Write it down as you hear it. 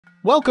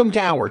Welcome to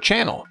our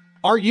channel.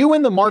 Are you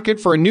in the market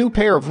for a new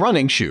pair of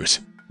running shoes?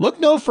 Look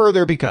no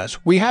further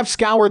because we have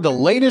scoured the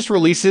latest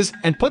releases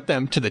and put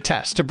them to the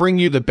test to bring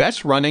you the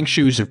best running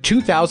shoes of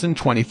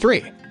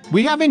 2023.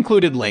 We have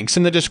included links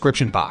in the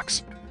description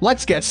box.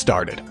 Let's get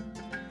started.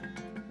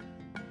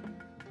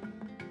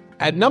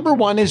 At number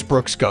 1 is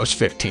Brooks Ghost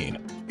 15.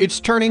 It's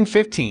turning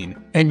 15,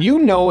 and you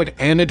know it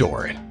and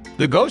adore it.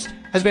 The Ghost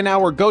has been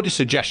our go-to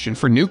suggestion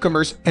for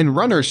newcomers and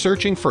runners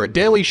searching for a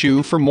daily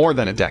shoe for more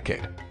than a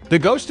decade. The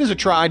Ghost is a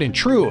tried and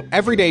true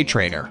everyday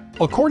trainer,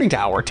 according to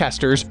our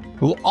testers,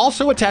 who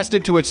also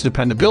attested to its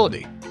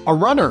dependability. A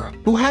runner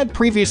who had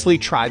previously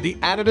tried the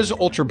Adidas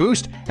Ultra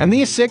Boost and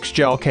the Asics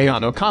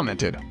Gel-Kayano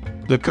commented,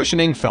 "The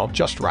cushioning felt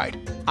just right.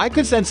 I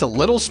could sense a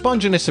little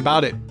sponginess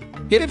about it,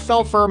 yet it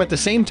felt firm at the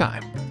same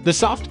time. The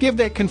soft give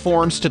that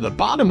conforms to the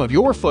bottom of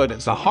your foot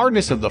as the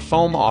hardness of the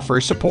foam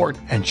offers support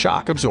and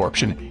shock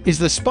absorption is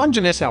the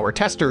sponginess our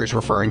tester is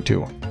referring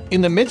to."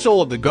 In the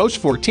midsole of the Ghost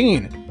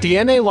 14,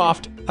 DNA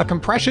Loft, a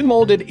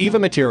compression-molded EVA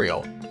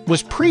material,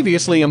 was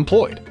previously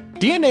employed.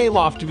 DNA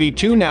Loft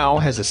V2 now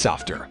has a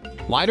softer,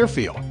 lighter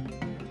feel.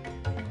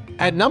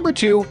 At number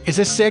 2 is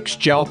Asics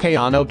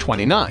Gel-Kayano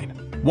 29.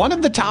 One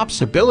of the top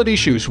stability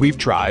shoes we've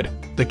tried,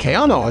 the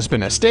Kayano has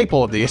been a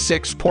staple of the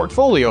Asics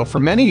portfolio for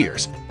many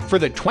years. For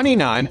the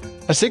 29,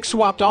 Asics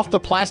swapped off the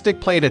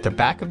plastic plate at the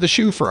back of the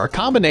shoe for a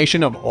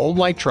combination of old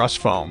light truss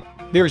foam.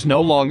 There is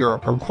no longer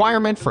a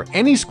requirement for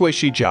any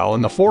squishy gel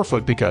in the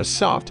forefoot because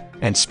soft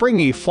and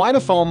springy Flight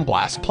of Foam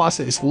Blast Plus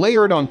is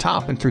layered on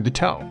top and through the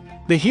toe.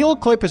 The heel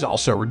clip is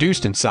also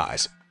reduced in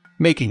size,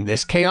 making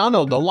this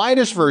Kayano the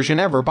lightest version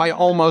ever by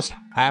almost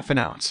half an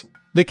ounce.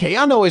 The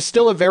Kayano is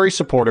still a very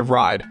supportive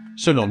ride,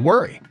 so don't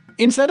worry.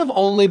 Instead of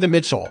only the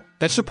midsole,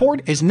 that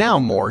support is now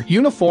more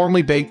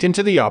uniformly baked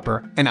into the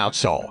upper and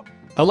outsole.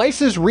 A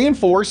lace's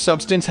reinforced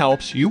substance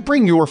helps you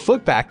bring your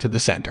foot back to the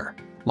center.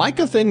 Like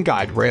a thin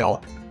guide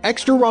rail,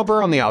 extra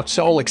rubber on the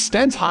outsole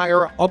extends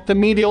higher up the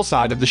medial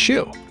side of the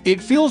shoe. It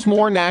feels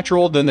more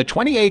natural than the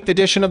 28th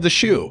edition of the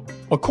shoe,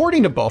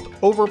 according to both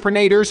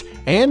overpronators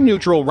and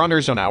neutral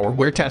runners on our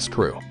wear test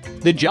crew.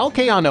 The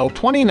Gel-Kayano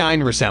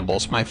 29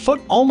 resembles my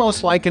foot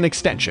almost like an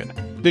extension.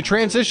 The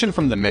transition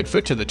from the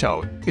midfoot to the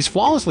toe is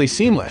flawlessly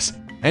seamless,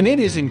 and it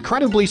is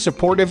incredibly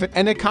supportive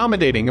and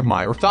accommodating of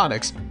my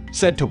orthotics,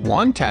 said to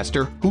one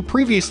tester who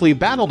previously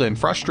battled in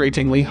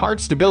frustratingly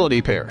hard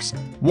stability pairs.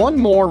 One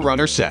more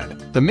runner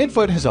said, "The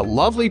midfoot has a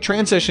lovely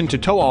transition to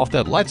toe off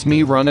that lets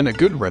me run in a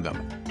good rhythm."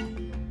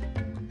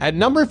 At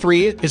number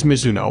 3 is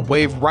Mizuno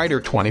Wave Rider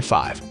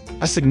 25.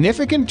 A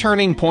significant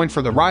turning point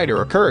for the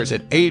Rider occurs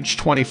at age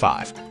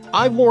 25.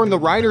 I've worn the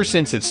Rider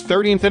since its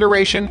 13th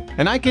iteration,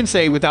 and I can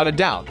say without a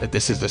doubt that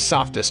this is the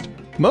softest,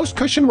 most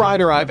cushioned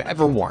Rider I've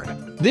ever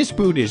worn. This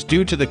boot is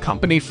due to the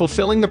company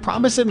fulfilling the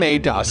promise it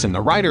made to us in the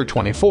Rider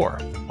 24,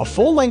 a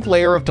full-length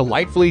layer of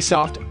delightfully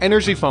soft,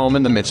 energy foam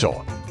in the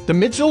midsole. The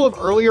midsole of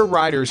earlier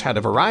Riders had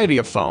a variety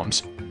of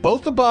foams,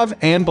 both above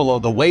and below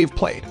the wave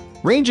plate,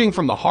 ranging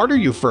from the harder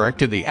euphoric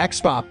to the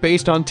X-Spot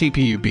based on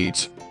TPU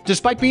beads.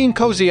 Despite being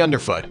cozy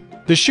underfoot,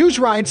 the shoe's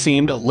ride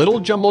seemed a little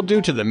jumbled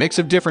due to the mix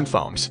of different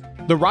foams.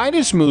 The ride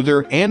is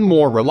smoother and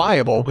more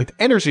reliable with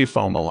energy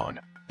foam alone,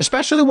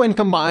 especially when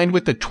combined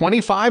with the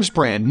 25's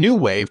brand new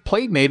wave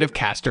plate made of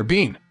castor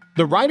bean.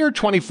 The Rider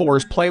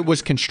 24's plate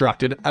was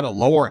constructed at a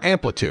lower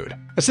amplitude,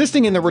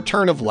 assisting in the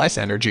return of less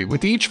energy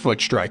with each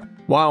foot strike,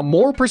 while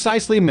more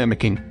precisely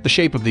mimicking the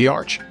shape of the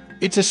arch.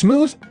 It's a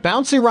smooth,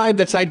 bouncy ride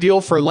that's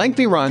ideal for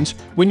lengthy runs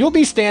when you'll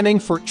be standing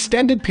for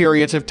extended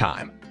periods of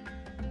time.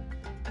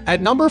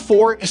 At number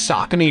 4 is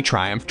Saucony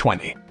Triumph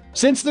 20.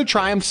 Since the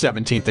Triumph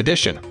 17th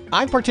edition,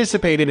 I've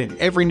participated in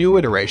every new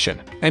iteration,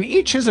 and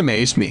each has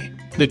amazed me.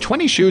 The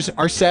 20 shoes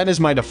are set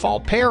as my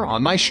default pair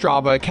on my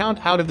Strava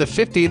account out of the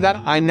 50 that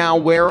I now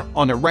wear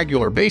on a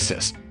regular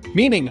basis,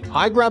 meaning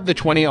I grab the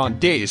 20 on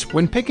days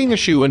when picking a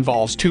shoe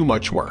involves too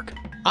much work.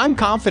 I'm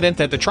confident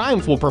that the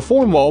Triumph will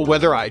perform well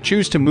whether I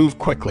choose to move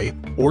quickly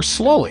or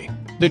slowly.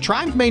 The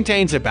Triumph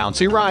maintains a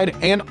bouncy ride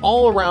and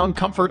all-around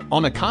comfort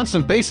on a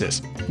constant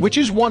basis, which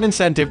is one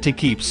incentive to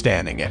keep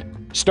standing it.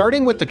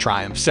 Starting with the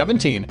Triumph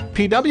 17,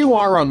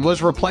 PWR On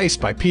was replaced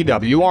by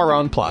PWR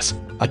On Plus,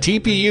 a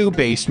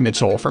TPU-based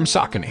midsole from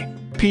Saucony.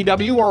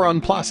 PWR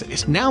On Plus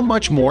is now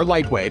much more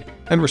lightweight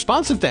and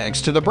responsive thanks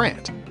to the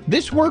brand.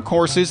 This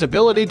workhorse's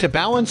ability to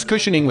balance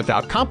cushioning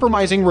without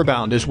compromising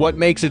rebound is what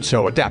makes it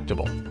so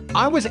adaptable.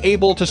 I was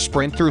able to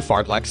sprint through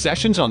fartlek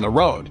sessions on the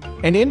road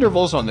and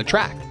intervals on the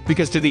track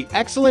because to the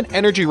excellent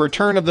energy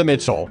return of the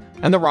midsole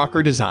and the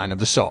rocker design of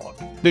the sole.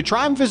 The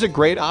Triumph is a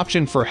great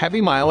option for heavy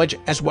mileage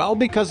as well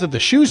because of the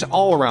shoe's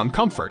all-around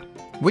comfort,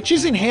 which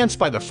is enhanced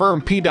by the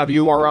firm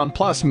PWR On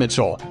Plus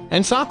midsole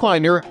and sock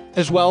liner,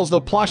 as well as the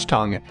plush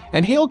tongue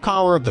and heel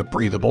collar of the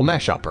breathable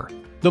mesh upper.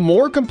 The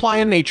more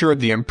compliant nature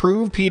of the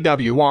improved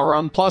PWR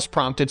On Plus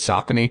prompted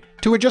Saucony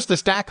to adjust the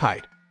stack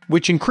height,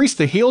 which increased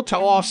the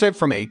heel-toe offset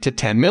from 8 to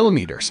 10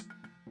 millimeters.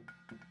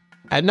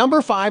 At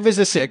number 5 is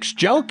Asics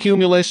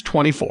Gel-Cumulus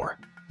 24.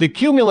 The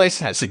Cumulus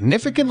has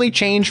significantly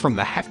changed from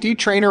the hefty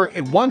trainer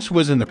it once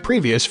was in the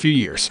previous few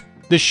years.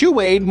 The shoe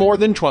weighed more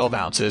than 12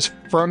 ounces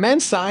for a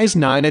men's size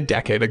 9 a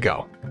decade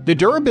ago. The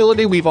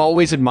durability we've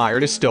always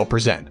admired is still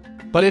present,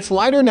 but it's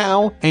lighter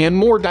now and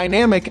more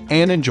dynamic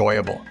and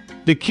enjoyable.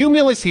 The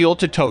Cumulus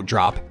heel-to-toe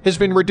drop has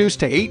been reduced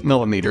to 8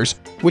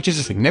 mm, which is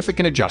a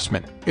significant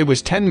adjustment. It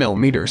was 10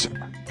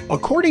 mm.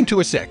 According to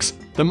Asics,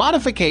 the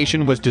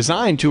modification was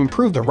designed to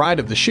improve the ride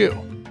of the shoe.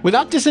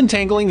 Without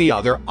disentangling the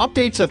other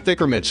updates, a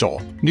thicker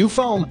midsole, new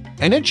foam,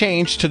 and a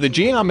change to the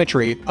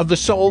geometry of the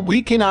sole,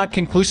 we cannot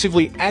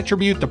conclusively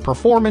attribute the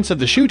performance of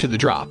the shoe to the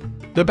drop.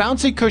 The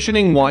bouncy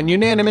cushioning won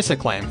unanimous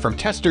acclaim from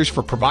testers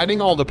for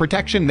providing all the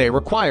protection they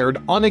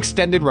required on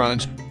extended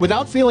runs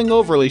without feeling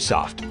overly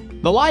soft.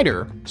 The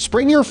lighter,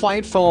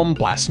 spring-your-flight foam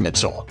blast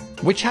midsole,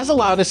 which has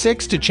allowed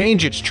Asics to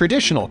change its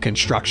traditional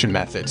construction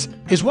methods,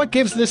 is what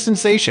gives this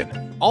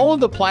sensation. All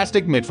of the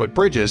plastic midfoot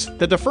bridges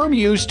that the firm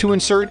used to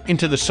insert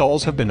into the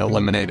soles have been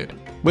eliminated.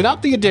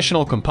 Without the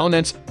additional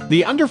components,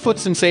 the underfoot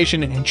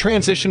sensation and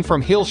transition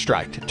from heel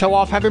strike to toe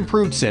off have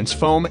improved since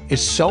foam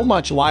is so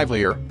much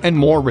livelier and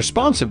more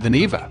responsive than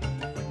EVA.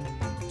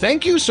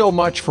 Thank you so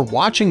much for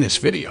watching this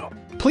video.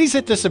 Please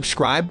hit the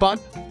subscribe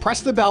button, press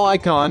the bell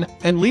icon,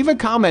 and leave a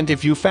comment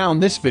if you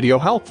found this video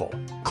helpful.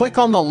 Click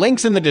on the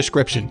links in the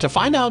description to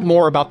find out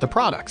more about the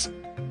products.